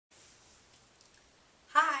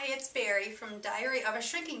Hi, it's Barry from Diary of a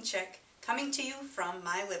Shrinking Chick, coming to you from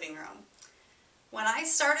my living room. When I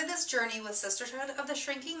started this journey with Sisterhood of the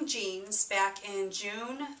Shrinking Jeans back in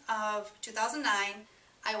June of 2009,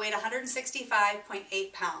 I weighed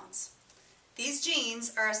 165.8 pounds. These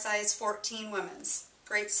jeans are a size 14 women's.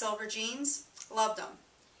 Great silver jeans, loved them.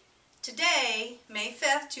 Today, May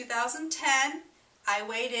 5th, 2010, I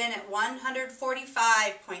weighed in at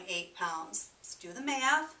 145.8 pounds. Let's do the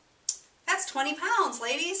math. That's 20 pounds,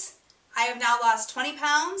 ladies. I have now lost 20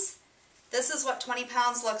 pounds. This is what 20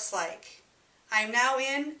 pounds looks like. I'm now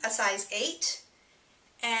in a size 8,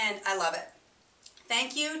 and I love it.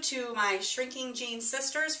 Thank you to my Shrinking Jeans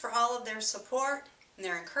sisters for all of their support and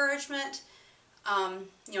their encouragement.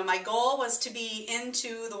 My goal was to be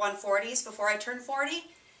into the 140s before I turned 40.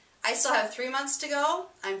 I still have 3 months to go.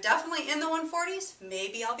 I'm definitely in the 140s.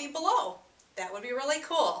 Maybe I'll be below. That would be really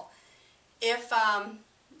cool. If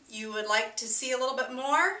you would like to see a little bit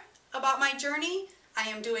more about my journey, I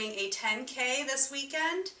am doing a 10K this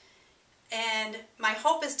weekend, and my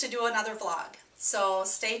hope is to do another vlog. So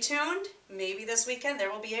stay tuned. Maybe this weekend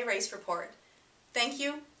there will be a race report. Thank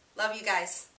you. Love you guys.